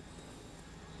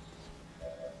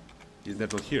 They're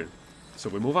not here, so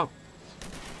we move up.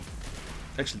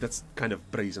 Actually, that's kind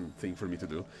of brazen thing for me to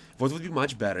do. What would be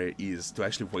much better is to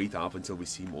actually wait up until we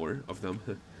see more of them.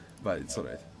 But it's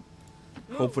alright.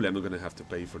 Hopefully I'm not gonna have to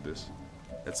pay for this.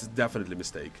 That's definitely a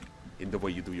mistake in the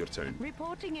way you do your turn.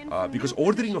 Because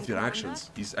ordering of your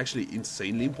actions is actually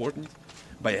insanely important.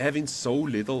 By having so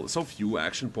few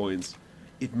action points,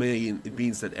 it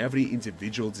means that every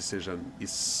individual decision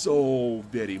is so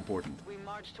very important.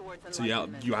 So yeah,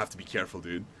 you have to be careful,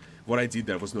 dude. What I did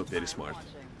there was not very smart.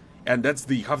 And that's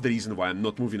half the reason why I'm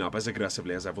not moving up as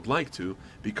aggressively as I would like to,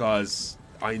 because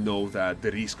I know that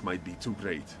the risk might be too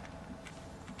great.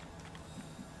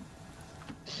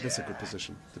 That's a good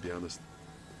position, to be honest.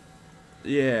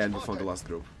 Yeah, and we found the last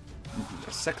group. A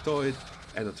sectoid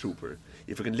and a trooper.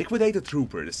 If we can liquidate a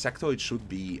trooper, the sectoid should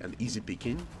be an easy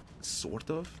picking. Sort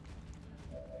of.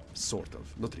 Sort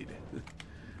of. Not really.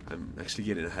 I'm actually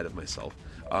getting ahead of myself.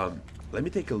 Let me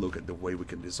take a look at the way we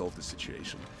can resolve the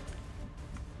situation.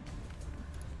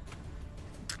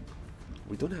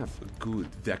 We don't have a good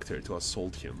vector to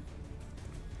assault him,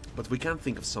 but we can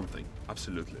think of something,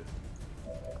 absolutely.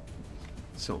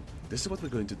 So, this is what we're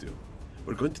going to do.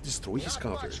 We're going to destroy his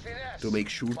cover to make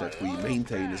sure that we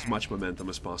maintain as much momentum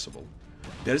as possible.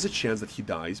 There's a chance that he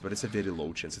dies, but it's a very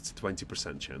low chance, it's a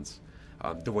 20% chance.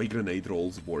 The way grenade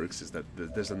rolls works is that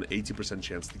there's an 80%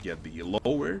 chance to get the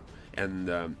lower and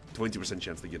 20%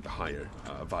 chance to get the higher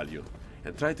value.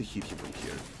 And try to hit him from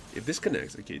here. If this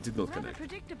connects, okay, it did not connect.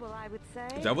 I would say.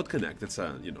 If that would connect, that's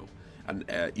a, you know, an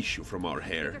issue from our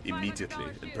hair immediately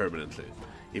and permanently.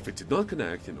 If it did not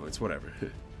connect, you know, it's whatever.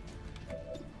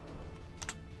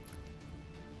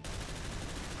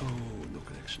 Oh, no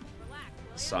connection.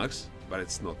 Sucks, but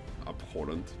it's not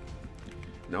abhorrent.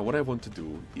 Now what I want to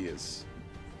do is...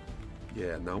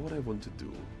 Yeah, now what I want to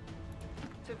do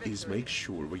is make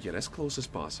sure we get as close as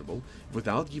possible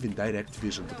without giving direct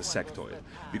vision to the sectoid,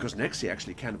 because next he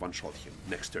actually can one-shot him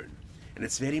next turn. And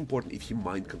it's very important if he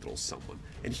mind controls someone,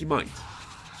 and he might.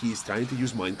 He is trying to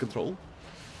use mind control.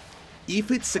 If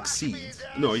it succeeds...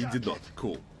 No, he did not.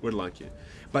 Cool. We're lucky.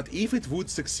 But if it would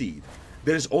succeed,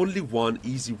 there's only one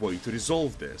easy way to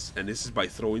resolve this, and this is by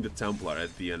throwing the Templar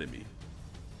at the enemy.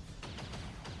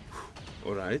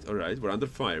 Alright, alright, we're under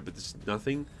fire, but there's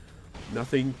nothing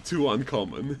too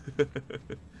uncommon.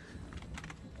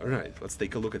 Alright, let's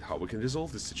take a look at how we can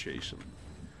resolve this situation.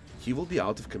 He will be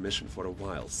out of commission for a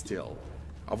while still.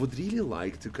 I would really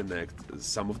like to connect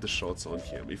some of the shots on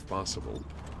him, if possible.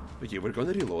 Okay, we're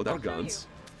gonna reload our guns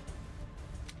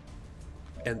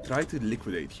and try to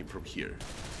liquidate him from here.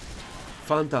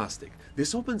 Fantastic.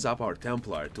 This opens up our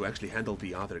Templar to actually handle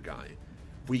the other guy.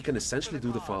 We can essentially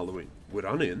do the following. We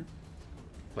run in,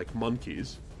 like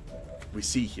monkeys. We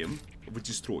see him, we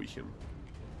destroy him.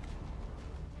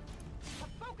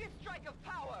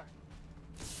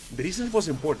 The reason it was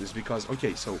important is because,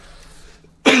 okay, so,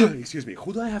 excuse me,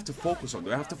 who do I have to focus on?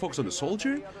 Do I have to focus on the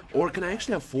soldier, or can I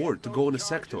actually afford to go on a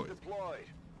sectoid?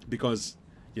 Because,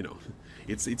 you know,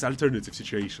 it's alternative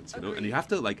situations, you know, and you have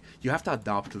to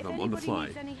adapt to them on the fly.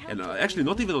 And actually,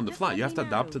 not even on the fly, you have to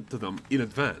adapt to them in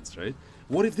advance, right?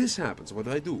 What if this happens? What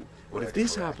do I do? What if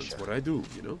this happens? What do I do,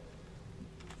 you know?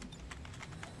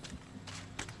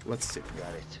 Let's see.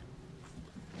 Got it.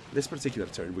 This particular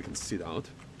turn we can sit out.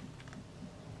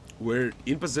 we're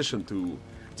in position to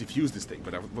defuse this thing.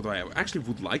 But what I actually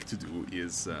would like to do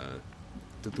is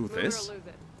to do this.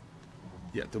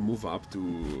 Yeah, to move up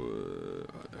to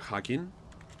hacking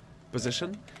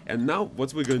position. And now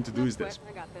what we're going to do is this.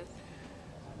 I got this.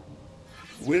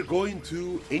 We're going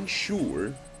to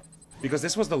ensure, because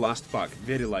this was the last bug,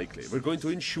 very likely, we're going to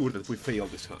ensure that we fail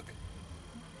this hack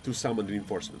to summon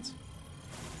reinforcements.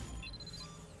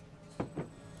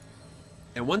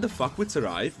 And when the fuckwits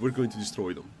arrive, we're going to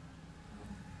destroy them.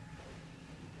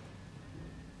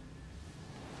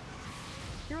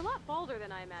 You're a lot bolder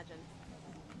than I imagined.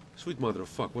 Sweet mother of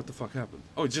fuck, what the fuck happened?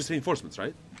 Oh, it's just reinforcements,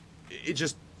 right? It's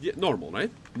just yeah, normal,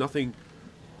 right? Nothing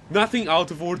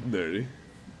out of ordinary.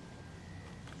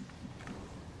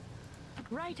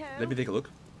 Righto. Let me take a look.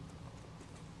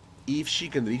 If she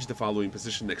can reach the following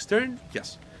position next turn,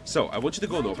 yes. So, I want you to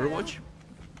go on Overwatch.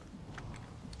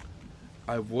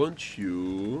 I want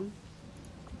you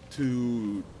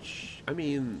to... I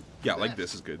mean, yeah, like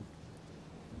this is good.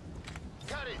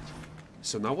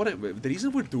 So now what the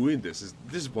reason we're doing this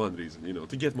is one reason, you know,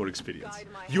 to get more experience.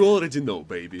 You already know,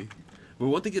 baby. We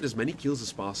want to get as many kills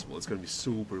as possible. It's gonna be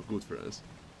super good for us.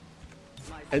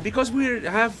 And because we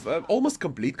have almost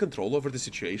complete control over the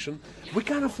situation, we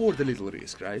can't afford a little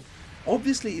risk, right?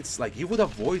 Obviously, it's like you would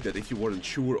avoid that if you weren't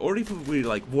sure, or if we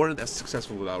like weren't as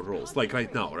successful with our roles, like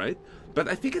right now, right? But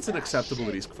I think it's an acceptable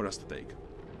risk for us to take.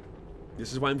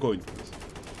 This is why I'm going for this.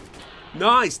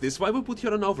 Nice! This is why we put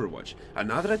here on Overwatch.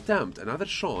 Another attempt, another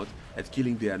shot at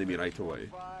killing the enemy right away.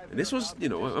 And this was, you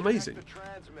know, amazing.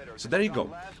 So there you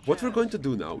go. What we're going to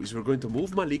do now is we're going to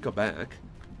move Malika back.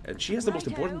 And she has the most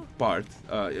important part,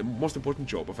 most important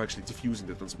job of actually defusing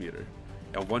the transmitter.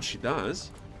 And once she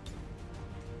does...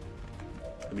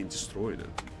 I mean, destroying it.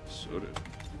 Sort of.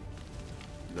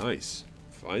 Nice.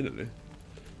 Finally.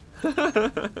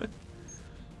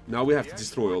 Now we have to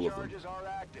destroy all of them.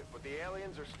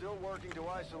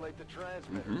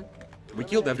 We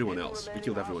killed everyone else. We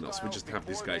killed everyone else. We just have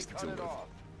these guys to deal with.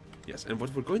 Yes, and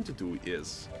what we're going to do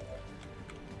is...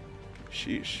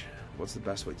 Sheesh. What's the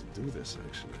best way to do this,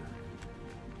 actually?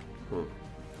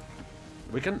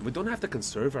 We don't have to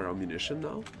conserve our ammunition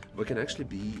now. We can actually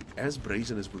be as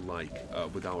brazen as we like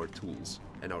with our tools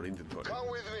and our inventory.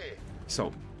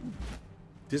 So,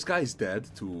 this guy is dead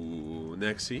to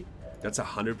Nexi. That's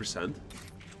 100%.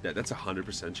 Yeah, that's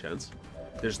 100% chance.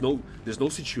 There's no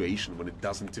situation when it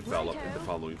doesn't develop in the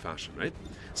following fashion, right?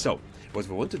 So, what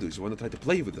we want to do is we want to try to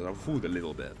play with our food a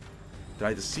little bit.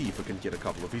 Try to see if we can get a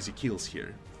couple of easy kills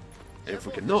here. And if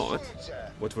we cannot,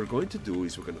 what we're going to do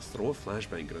is we're going to throw a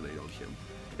flashbang grenade on him.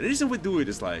 And the reason we do it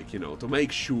is like, you know, to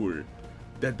make sure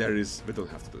that there is... We don't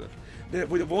have to do that.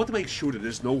 We want to make sure that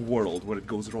there's no world where it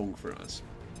goes wrong for us.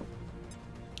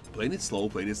 Playing it slow,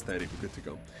 playing it steady, we're good to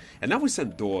go. And now we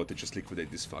send Doa to just liquidate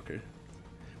this fucker.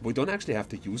 We don't actually have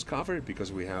to use cover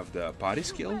because we have the party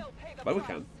skill, but we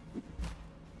can.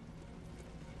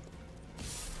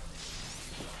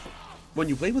 When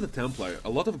you play with a Templar, a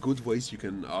lot of good ways you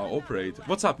can operate...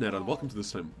 What's up, Neran? Welcome to the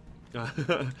stream.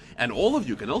 And all of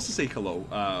you can also say hello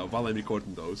while I'm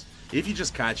recording those, if you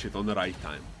just catch it on the right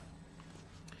time.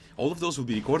 All of those will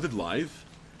be recorded live,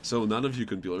 so none of you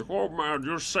can be like, oh man,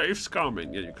 your safe's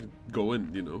coming. Yeah, you can go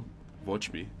and, you know,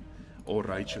 watch me. Oh,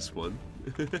 righteous one.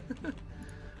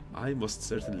 I most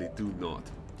certainly do not.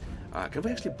 Can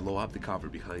we actually blow up the cover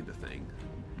behind the thing?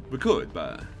 We could,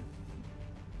 but...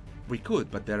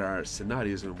 there are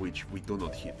scenarios in which we do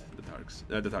not hit the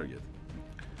target.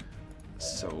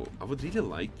 So, I would really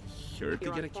like her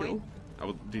to get a kill. I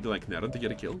would really like Neran to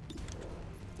get a kill.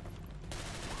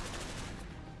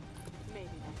 Maybe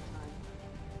next time.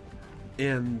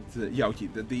 And, yeah, okay,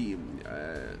 the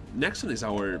next one is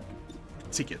our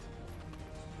ticket.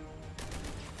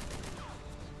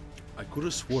 I could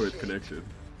have swore it connected.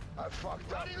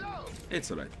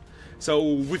 It's alright.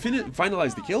 So, we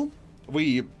finalized the kill.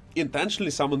 We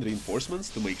intentionally summoned reinforcements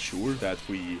to make sure that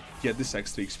we get this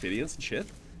extra experience and shit.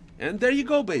 And there you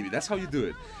go, baby. That's how you do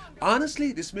it.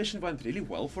 Honestly, this mission went really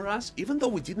well for us. Even though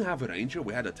we didn't have a Ranger,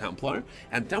 we had a Templar.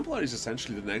 And Templar is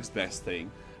essentially the next best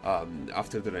thing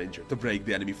after the Ranger, to break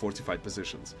the enemy fortified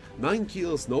positions. 9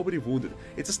 kills, nobody wounded.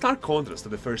 It's a stark contrast to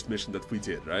the first mission that we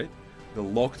did, right? The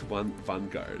locked one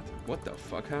Vanguard. What the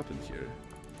fuck happened here?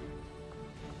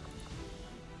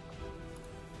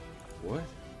 What?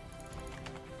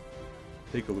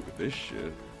 Take a look at this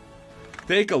shit.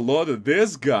 Take a look at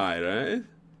this guy, right?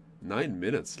 9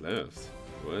 minutes left.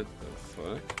 What the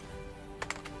fuck?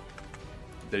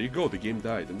 There you go, the game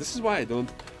died. And this is why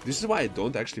I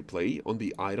don't actually play on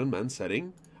the Ironman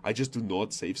setting. I just do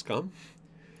not save scum.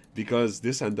 Because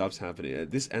this ends up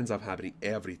happening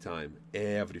every time.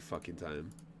 Every fucking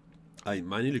time. I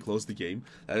manually closed the game.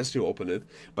 Let us reopen it.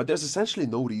 But there's essentially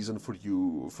no reason for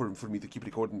me to keep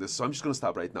recording this, so I'm just going to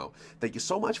stop right now. Thank you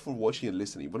so much for watching and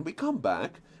listening. When we come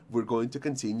back, we're going to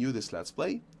continue this Let's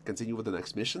Play, continue with the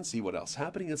next mission, see what else is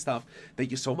happening and stuff.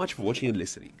 Thank you so much for watching and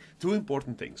listening. Two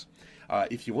important things.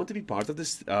 If you want to be part of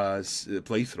this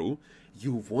playthrough,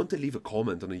 you want to leave a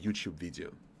comment on a YouTube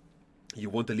video. You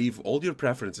want to leave all your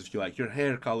preferences, if you like, your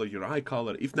hair color, your eye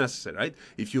color, if necessary, right?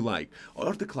 If you like,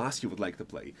 or the class you would like to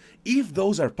play. If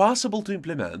those are possible to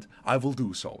implement, I will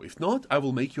do so. If not, I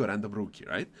will make you a random rookie,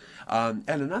 right? And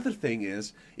another thing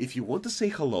is, if you want to say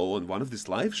hello on one of these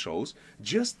live shows,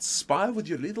 just spy with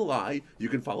your little eye. You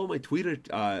can follow my Twitter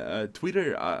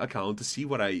account to see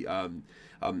what I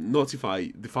notify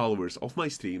the followers of my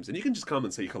streams, and you can just come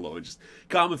and say hello and just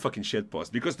come and fucking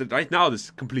shitpost, because right now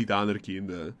there's complete anarchy in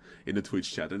the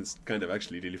Twitch chat, and it's kind of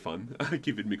actually really fun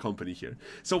keeping me company here.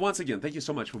 So once again, thank you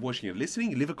so much for watching and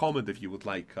listening. Leave a comment if you would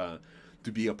like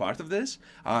to be a part of this.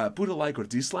 Put a like or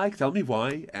dislike, tell me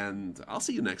why, and I'll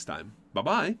see you next time. Bye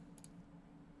bye.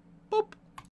 Boop.